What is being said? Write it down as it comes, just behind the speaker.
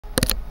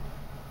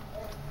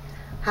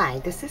Hi,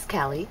 this is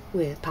Kelly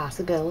with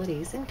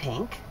Possibilities in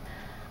Pink.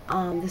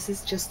 This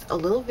is just a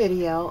little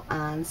video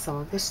on some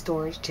of the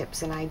storage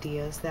tips and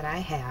ideas that I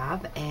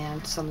have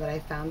and some that I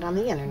found on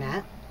the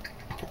internet.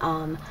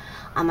 On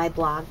my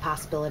blog,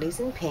 Possibilities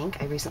in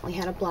Pink, I recently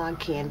had a blog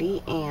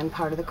candy, and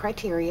part of the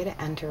criteria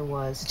to enter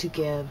was to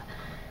give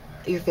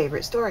your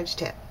favorite storage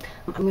tip.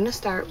 I'm going to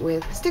start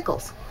with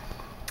stickles.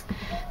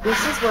 This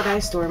is what I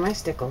store my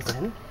stickles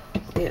in.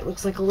 It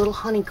looks like a little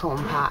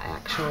honeycomb pot,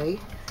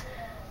 actually.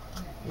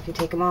 If you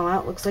take them all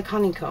out, it looks like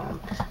honeycomb.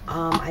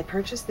 I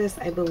purchased this,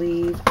 I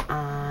believe,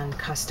 on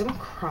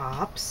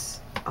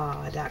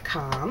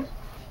customcrops.com.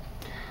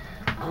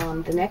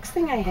 The next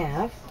thing I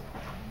have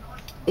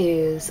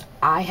is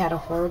I had a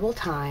horrible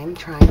time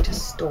trying to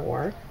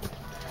store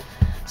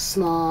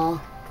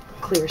small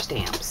clear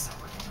stamps.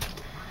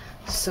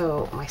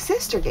 So my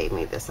sister gave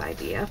me this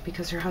idea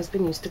because her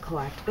husband used to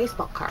collect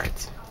baseball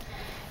cards.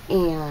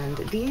 And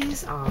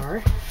these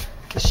are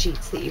the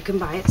sheets that you can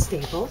buy at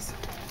Staples.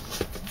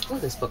 Oh,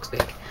 this book's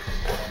big.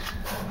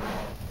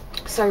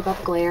 Sorry about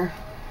the glare.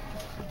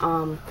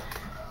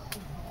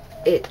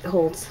 It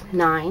holds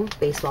 9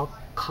 baseball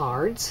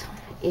cards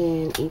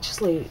in each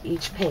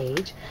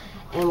page.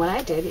 And what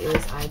I did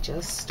is I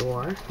just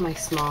store my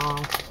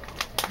small,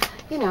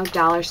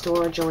 dollar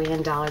store,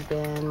 Joann, Dollar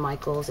Bin,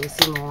 Michaels,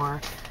 AC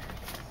Moore,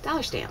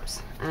 dollar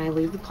stamps. And I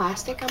leave the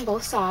plastic on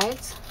both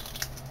sides.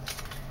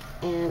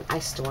 And I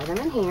store them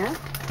in here.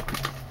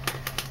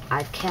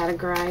 I've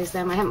categorized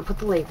them. I haven't put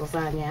the labels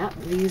on yet.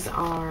 These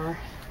are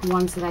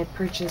ones that I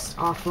purchased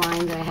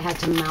offline that I had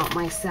to mount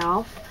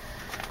myself.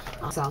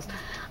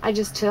 I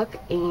just took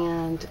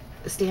and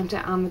stamped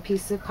it on the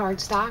piece of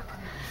cardstock,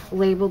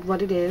 labeled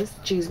what it is,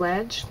 cheese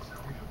wedge.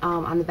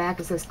 On the back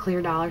it says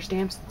clear dollar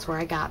stamps. That's where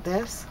I got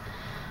this.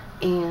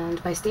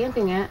 And by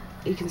stamping it,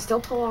 you can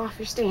still pull off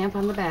your stamp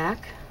on the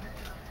back,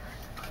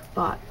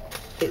 but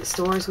it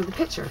stores with the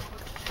picture,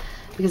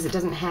 because it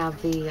doesn't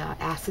have the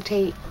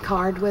acetate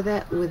card with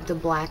it, with the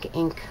black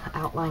ink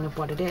outline of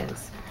what it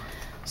is.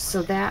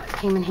 So that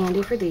came in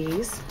handy for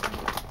these.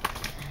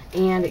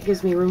 And it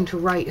gives me room to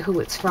write who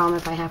it's from.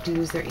 If I have to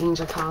use their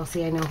angel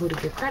policy, I know who to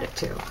give credit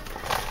to.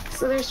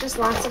 So there's just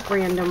lots of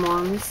random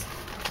ones.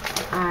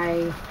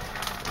 I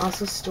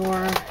also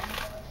store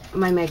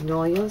my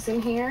magnolias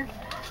in here.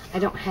 I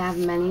don't have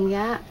many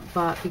yet,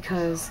 but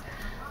because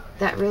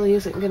that really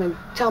isn't going to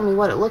tell me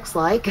what it looks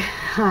like,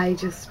 I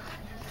just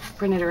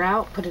printed her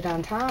out, put it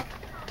on top,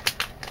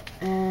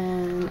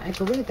 and I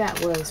believe that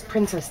was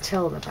Princess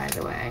Tilda, by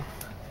the way.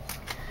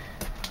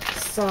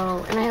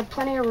 So, and I have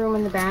plenty of room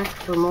in the back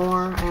for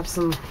more. I have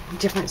some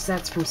different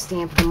sets from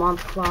Stamp of the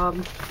Month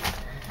Club.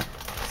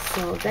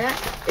 So that,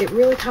 it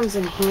really comes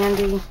in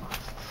handy.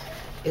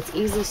 It's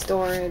easy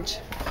storage.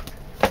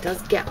 It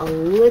does get a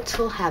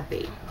little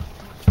heavy.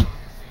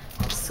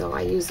 So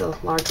I use a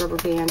large rubber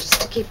band just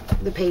to keep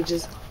the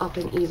pages up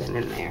and even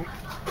in there.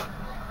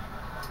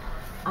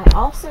 I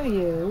also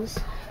use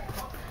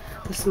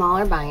the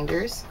smaller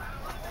binders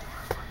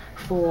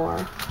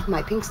for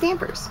my pink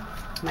stampers,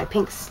 my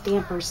pink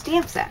stamper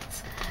stamp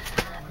sets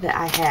that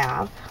I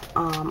have.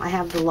 I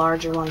have the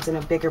larger ones in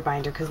a bigger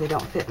binder because they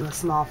don't fit in the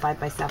small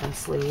 5x7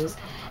 sleeves.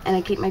 And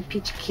I keep my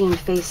Peachy Keen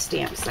face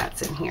stamp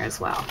sets in here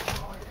as well.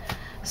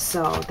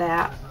 So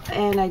that,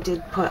 and I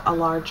did put a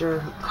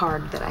larger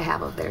card that I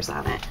have of theirs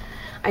on it.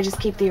 I just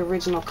keep the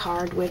original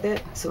card with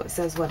it so it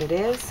says what it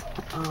is.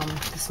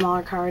 The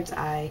smaller cards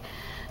I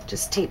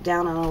just tape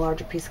down on a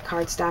larger piece of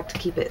cardstock to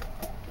keep it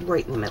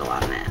right in the middle on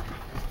that.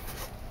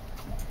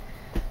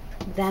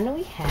 Then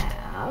we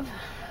have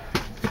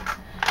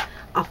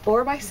a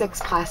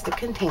 4x6 plastic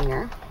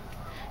container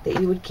that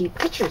you would keep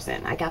pictures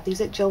in. I got these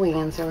at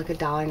Joann's. They're like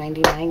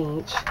 $1.99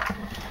 each.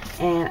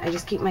 And I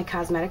just keep my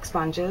cosmetic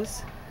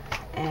sponges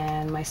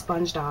and my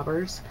sponge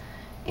daubers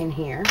in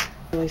here.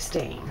 Really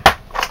stain.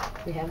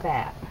 We have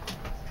that.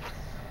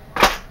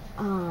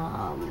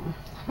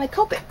 My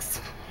Copics.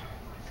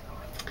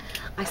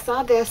 I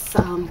saw this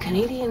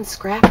Canadian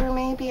scrapper,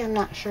 maybe, I'm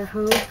not sure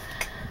who,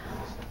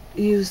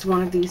 used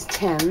one of these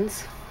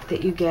tins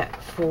that you get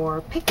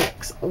for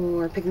picnics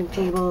or picnic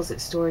tables.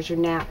 It stores your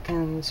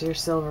napkins, your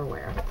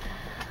silverware.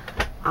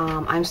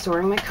 I'm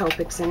storing my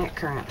Copics in it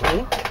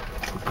currently.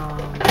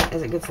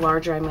 As it gets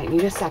larger, I might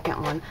need a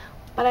second one,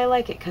 but I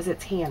like it because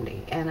it's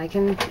handy, and I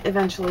can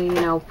eventually,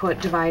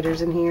 put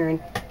dividers in here and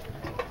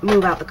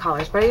move out the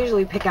colors, but I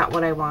usually pick out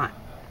what I want.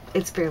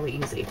 It's fairly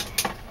easy.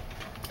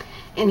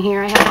 In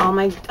here I have all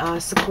my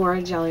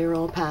Sakura Jelly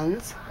Roll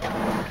pens,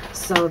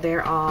 so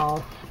they're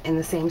all in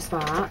the same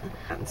spot.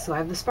 So I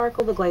have the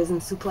Sparkle, the Glaze,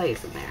 and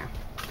Soufflés in there.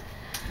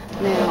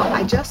 Now,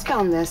 I just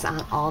found this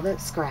on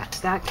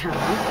allthatscraps.com. I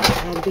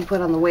had to be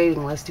put on the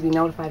waiting list to be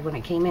notified when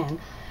it came in,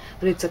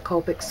 but it's a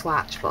Copic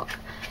swatch book.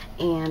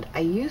 And I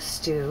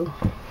used to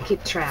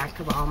keep track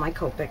of all my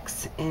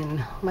Copics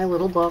in my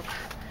little book.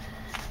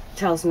 It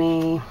tells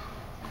me,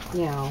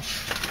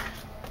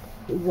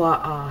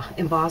 what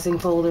embossing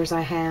folders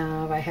I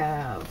have. I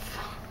have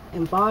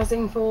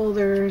embossing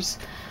folders,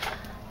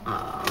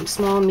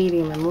 small,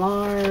 medium, and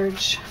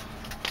large,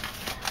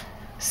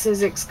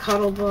 Sizzix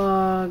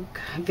Cuttlebug,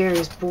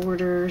 various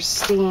borders,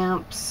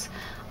 stamps,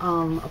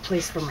 a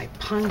place for my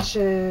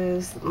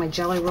punches, my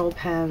Jelly Roll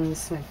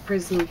pens, my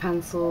Prism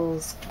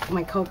pencils,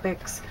 my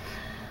Copics,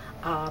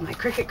 my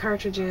Cricut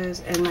cartridges,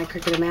 and my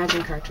Cricut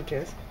Imagine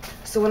cartridges.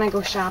 So when I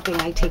go shopping,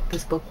 I take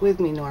this book with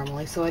me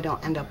normally so I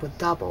don't end up with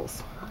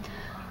doubles.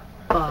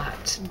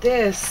 But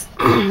this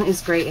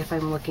is great if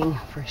I'm looking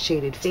for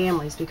shaded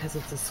families because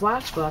it's a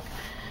swatch book.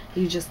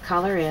 You just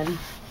color in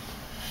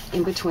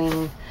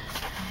between,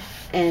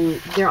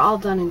 and they're all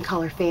done in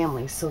color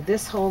families. So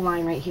this whole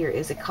line right here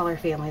is a color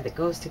family that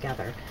goes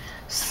together.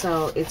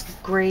 So it's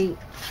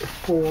great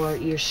for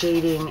your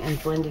shading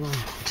and blending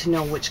to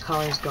know which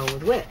colors go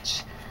with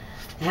which.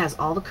 It has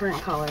all the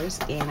current colors,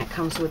 and it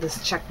comes with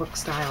this checkbook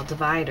style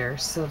divider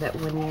so that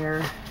when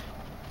you're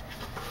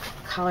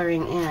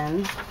coloring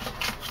in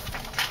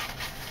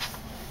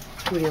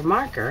with your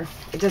marker,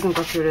 it doesn't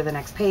go through to the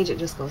next page, it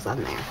just goes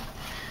on there.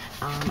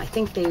 I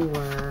think they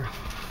were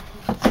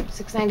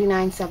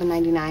 $6.99,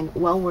 $7.99,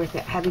 well worth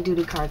it. Heavy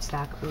duty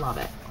cardstock, love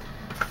it.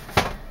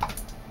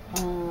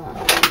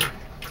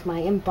 My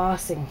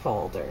embossing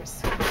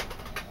folders.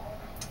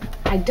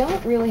 I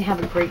don't really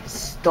have a great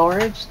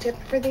storage tip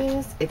for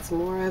these. It's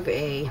more of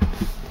a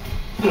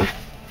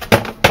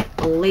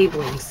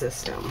labeling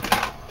system.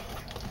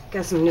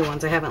 Got some new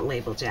ones I haven't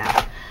labeled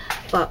yet.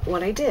 But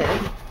what I did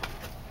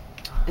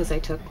is I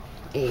took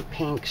a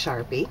pink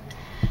Sharpie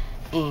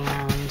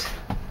and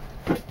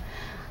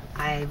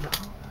I've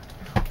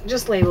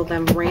just labeled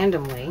them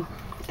randomly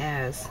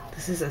as,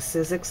 this is a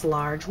Sizzix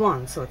large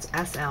 1, so it's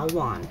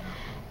SL1.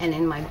 And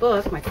in my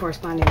book, my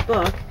corresponding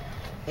book,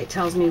 it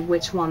tells me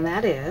which one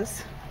that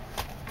is.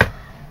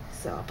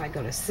 So if I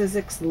go to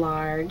Sizzix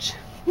large,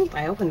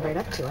 I opened right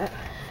up to it,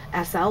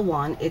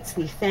 SL1, it's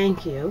the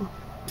thank you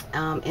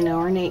in an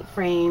ornate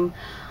frame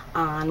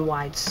on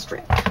wide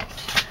strip.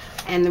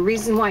 And the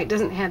reason why it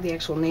doesn't have the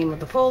actual name of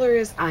the folder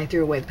is I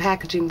threw away the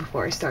packaging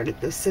before I started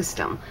this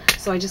system.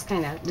 So I just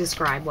kind of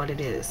describe what it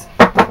is.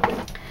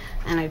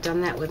 And I've done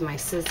that with my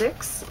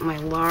Sizzix, my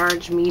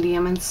large,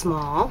 medium, and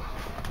small.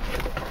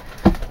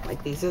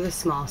 Like these are the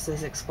small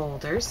Sizzix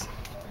folders.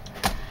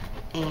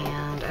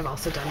 And I've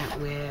also done it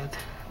with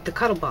the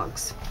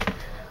Cuttlebugs,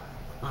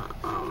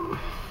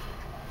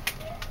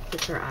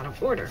 which are out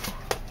of order.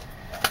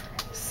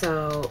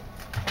 So,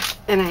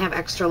 and I have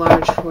extra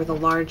large for the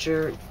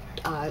larger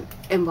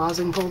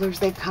embossing folders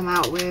they've come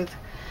out with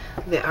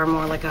that are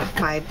more like a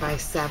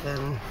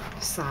 5x7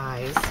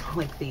 size,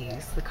 like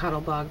these, the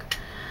Cuttlebug.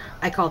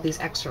 I call these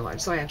extra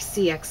large, so I have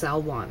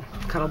CXL1,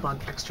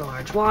 Cuttlebug extra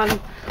large 1.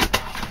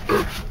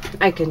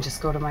 I can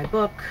just go to my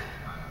book,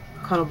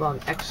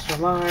 Cuttlebug extra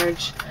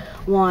large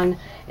 1,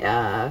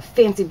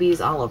 Fancy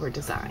Bees all over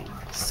design.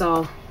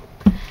 So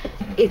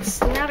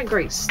it's not a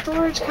great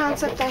storage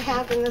concept I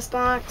have in this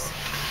box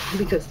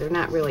because they're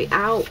not really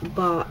out,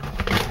 but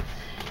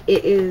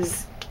it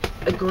is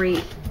a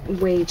great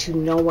way to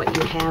know what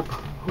you have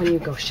when you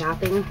go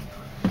shopping,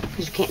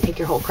 because you can't take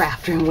your whole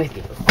craft room with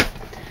you.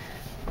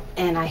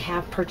 And I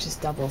have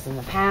purchased doubles in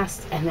the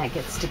past, and that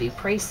gets to be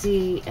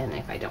pricey, and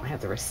if I don't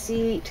have the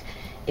receipt,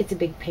 it's a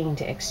big pain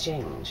to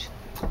exchange.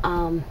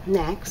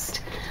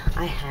 Next,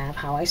 I have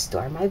how I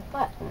store my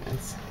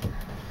buttons.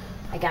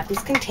 I got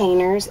these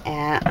containers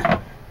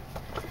at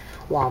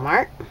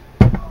Walmart.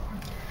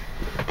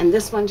 And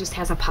this one just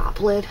has a pop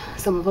lid.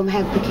 Some of them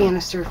have the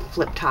canister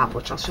flip top,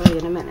 which I'll show you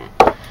in a minute.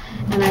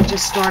 And I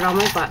just stored all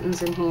my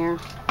buttons in here.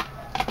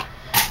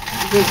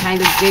 You can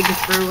kind of dig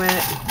through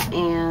it,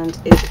 and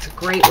it's a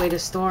great way to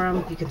store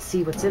them. You can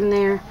see what's in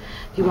there.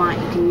 If you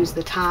want, you can use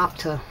the top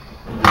to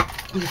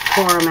just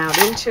pour them out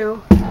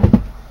into.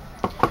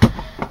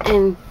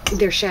 And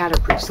they're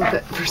shatterproof, so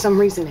if for some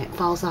reason it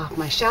falls off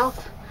my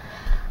shelf,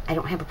 I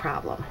don't have a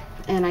problem.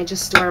 And I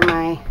just store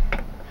my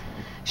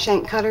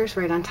shank cutters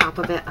right on top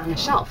of it on a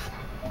shelf.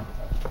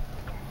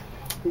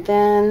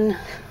 Then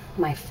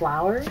my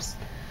flowers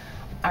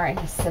are in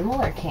a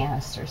similar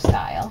canister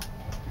style,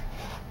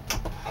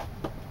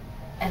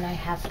 and I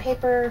have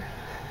paper,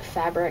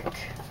 fabric,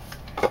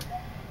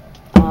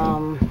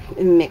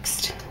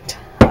 mixed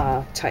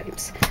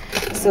types.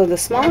 So the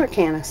smaller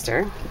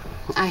canister,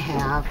 I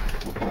have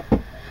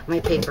my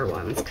paper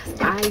ones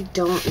because I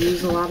don't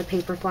use a lot of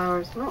paper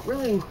flowers. I don't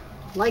really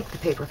like the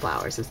paper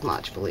flowers as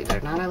much, believe it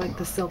or not. I like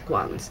the silk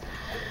ones.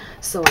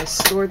 So I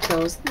stored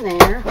those in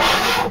there,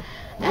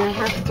 and I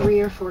have 3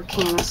 or 4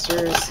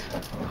 canisters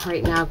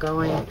right now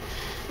going, and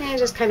I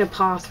just kind of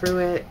paw through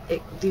it.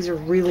 These are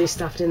really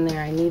stuffed in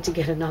there. I need to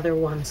get another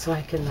one so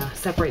I can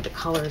separate the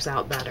colors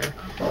out better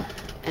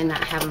and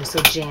not have them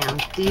so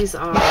jammed. These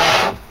are,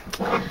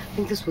 I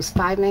think this was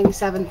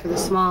 $5.97 for the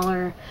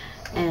smaller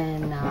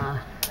and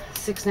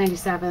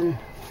 $6.97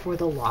 for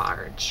the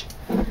large.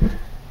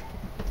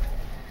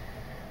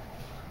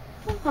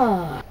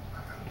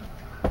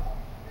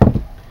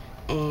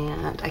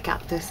 And I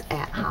got this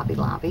at Hobby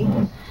Lobby.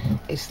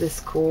 It's this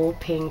cool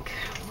pink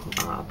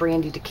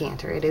brandy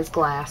decanter. It is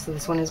glass, so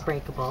this one is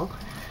breakable.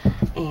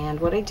 And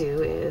what I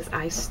do is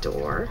I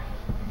store,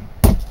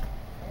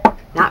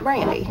 not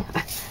brandy,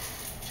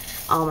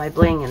 all my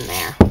bling in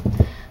there.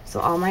 So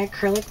all my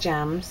acrylic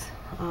gems,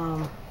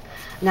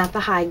 not the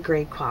high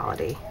grade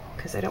quality,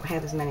 because I don't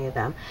have as many of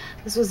them.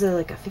 This was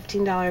like a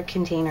 $15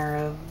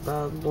 container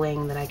of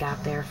bling that I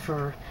got there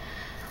for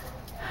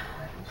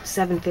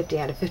 $7.50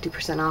 at a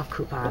 50% off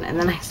coupon. And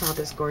then I saw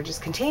this gorgeous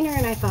container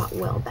and I thought,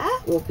 well,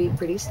 that will be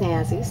pretty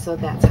snazzy, so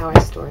that's how I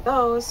store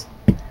those.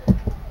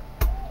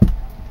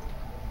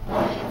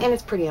 And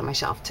it's pretty on my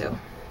shelf too.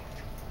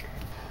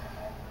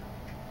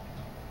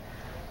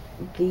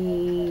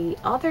 The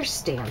other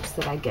stamps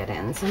that I get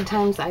in,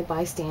 sometimes I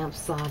buy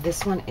stamps.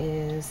 This one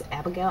is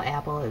Abigail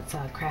Apple. It's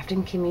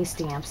Craftin' Kimmy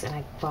stamps, and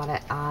I bought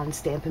it on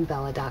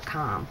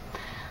stampandbella.com.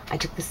 I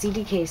took the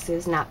CD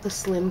cases, not the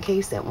slim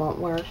case that won't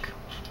work.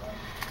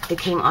 They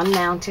came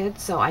unmounted,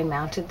 so I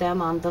mounted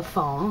them on the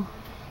foam.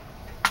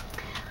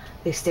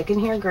 They stick in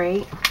here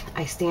great.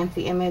 I stamped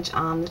the image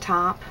on the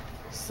top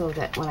so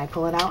that when I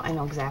pull it out, I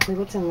know exactly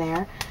what's in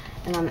there.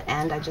 And on the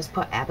end, I just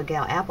put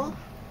Abigail Apple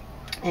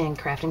and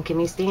Craftin'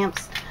 Kimmy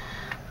stamps.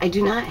 I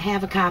do not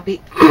have a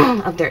copy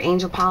of their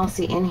Angel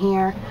Policy in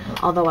here,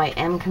 although I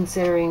am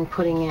considering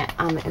putting it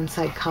on the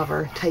inside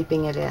cover,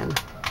 typing it in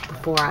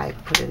before I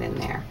put it in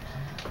there.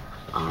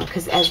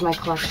 Because as my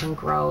collection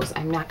grows,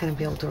 I'm not going to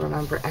be able to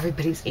remember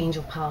everybody's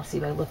Angel Policy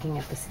by looking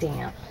at the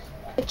stamp.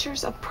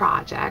 Pictures of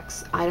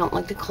projects. I don't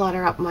like to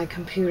clutter up my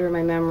computer,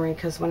 my memory,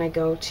 because when I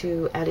go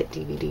to edit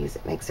DVDs,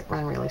 it makes it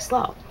run really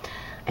slow.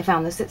 I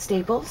found this at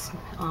Staples.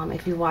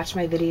 If you watch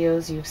my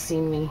videos, you've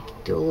seen me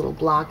do a little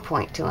blog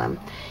point to him.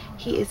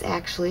 He is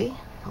actually,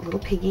 a little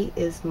piggy,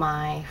 is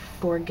my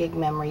 4 gig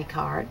memory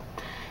card.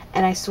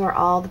 And I store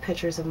all the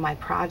pictures of my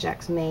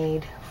projects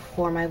made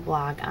for my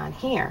blog on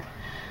here.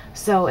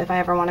 So if I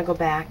ever want to go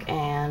back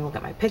and look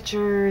at my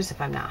pictures,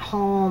 if I'm not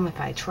home, if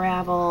I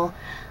travel,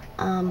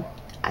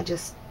 I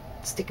just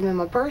stick them in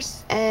my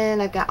purse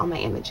and I've got all my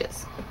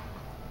images.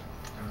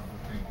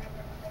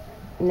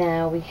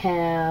 Now we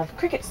have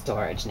Cricut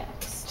storage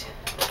next.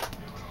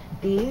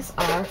 These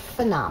are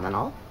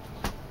phenomenal.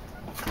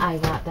 I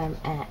got them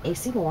at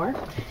AC Moore.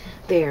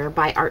 They're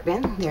by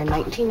Artbin. They're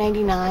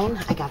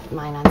 $19.99. I got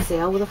mine on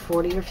sale with a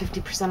 40 or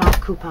 50% off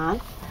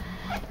coupon.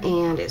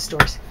 And it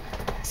stores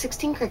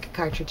 16 Cricut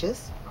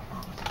cartridges.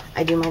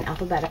 I do mine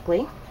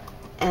alphabetically.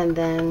 And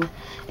then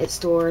it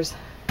stores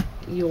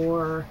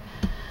your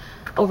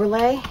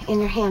overlay in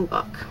your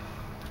handbook.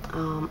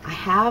 I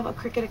have a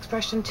Cricut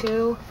Expression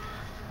 2.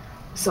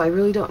 So I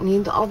really don't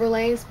need the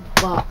overlays,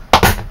 but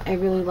I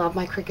really love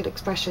my Cricut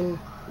Expression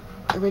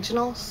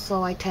original,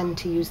 so I tend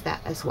to use that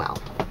as well.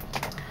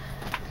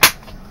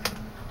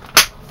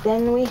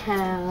 Then we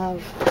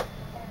have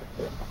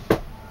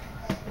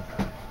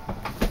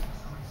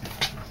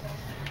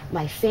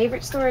my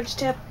favorite storage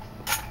tip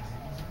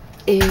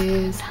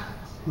is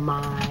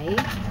my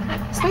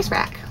spice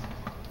rack,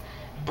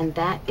 and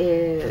that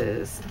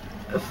is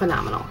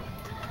phenomenal.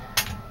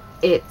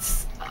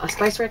 It's a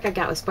spice rack I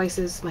got with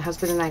spices. My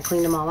husband and I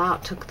cleaned them all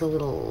out, took the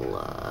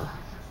little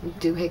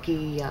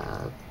doohickey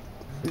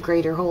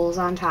grater holes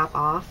on top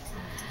off,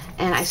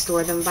 and I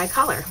stored them by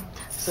color.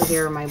 So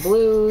here are my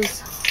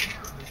blues,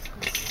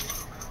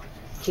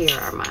 here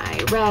are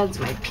my reds,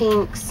 my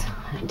pinks.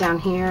 Down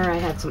here I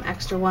had some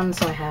extra ones,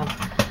 so I have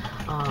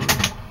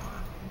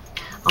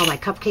all my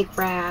cupcake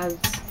brads,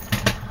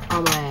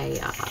 all my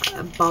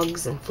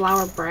bugs and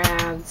flower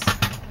brads,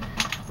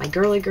 my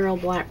girly girl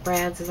black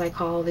brads as I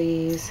call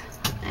these,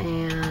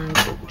 and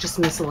just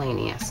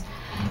miscellaneous.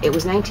 It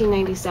was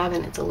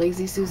 $19.97. It's a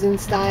Lazy Susan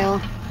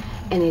style,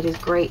 and it is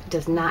great.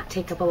 Does not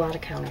take up a lot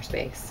of counter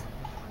space.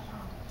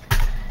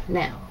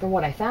 Now, for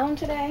what I found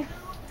today,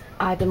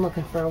 I've been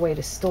looking for a way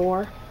to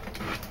store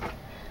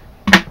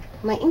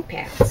my ink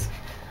pads.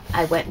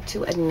 I went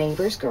to a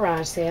neighbor's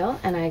garage sale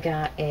and I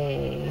got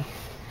a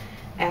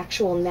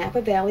actual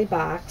Napa Valley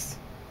box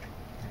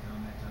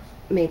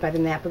made by the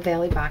Napa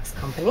Valley Box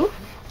Company.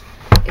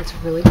 It's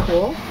really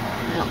cool.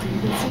 I don't think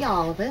you can see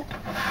all of it,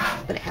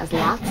 but it has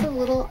lots of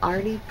little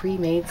already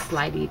pre-made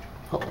slidey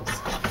holes.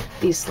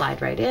 These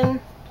slide right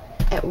in.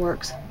 It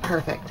works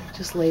perfect.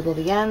 Just label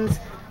the ends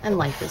and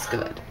life is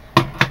good.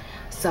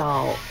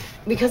 So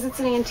because it's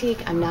an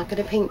antique, I'm not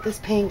going to paint this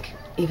pink,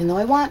 even though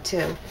I want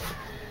to.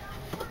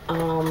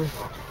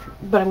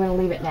 But I'm going to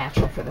leave it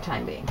natural for the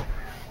time being.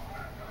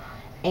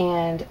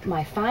 And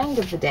my find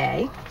of the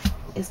day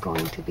is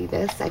going to be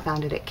this. I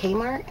found it at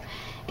Kmart.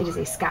 It is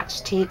a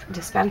Scotch tape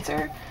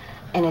dispenser,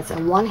 and it's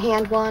a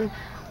one-hand one.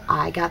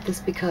 I got this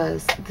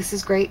because this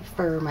is great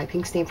for my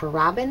pink stamp for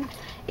Robin.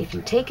 If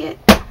you take it,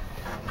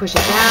 push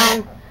it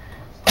down,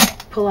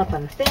 pull up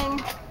on the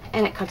thing,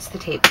 and it cuts the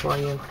tape for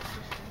you.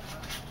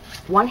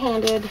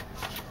 One-handed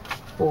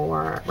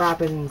for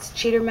Robin's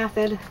cheater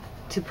method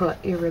to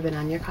put your ribbon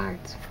on your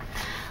cards.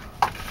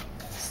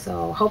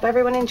 So hope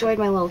everyone enjoyed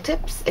my little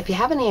tips. If you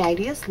have any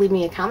ideas, leave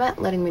me a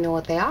comment letting me know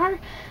what they are,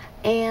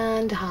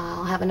 and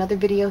I'll have another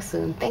video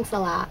soon. Thanks a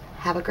lot.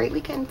 Have a great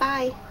weekend.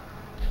 Bye.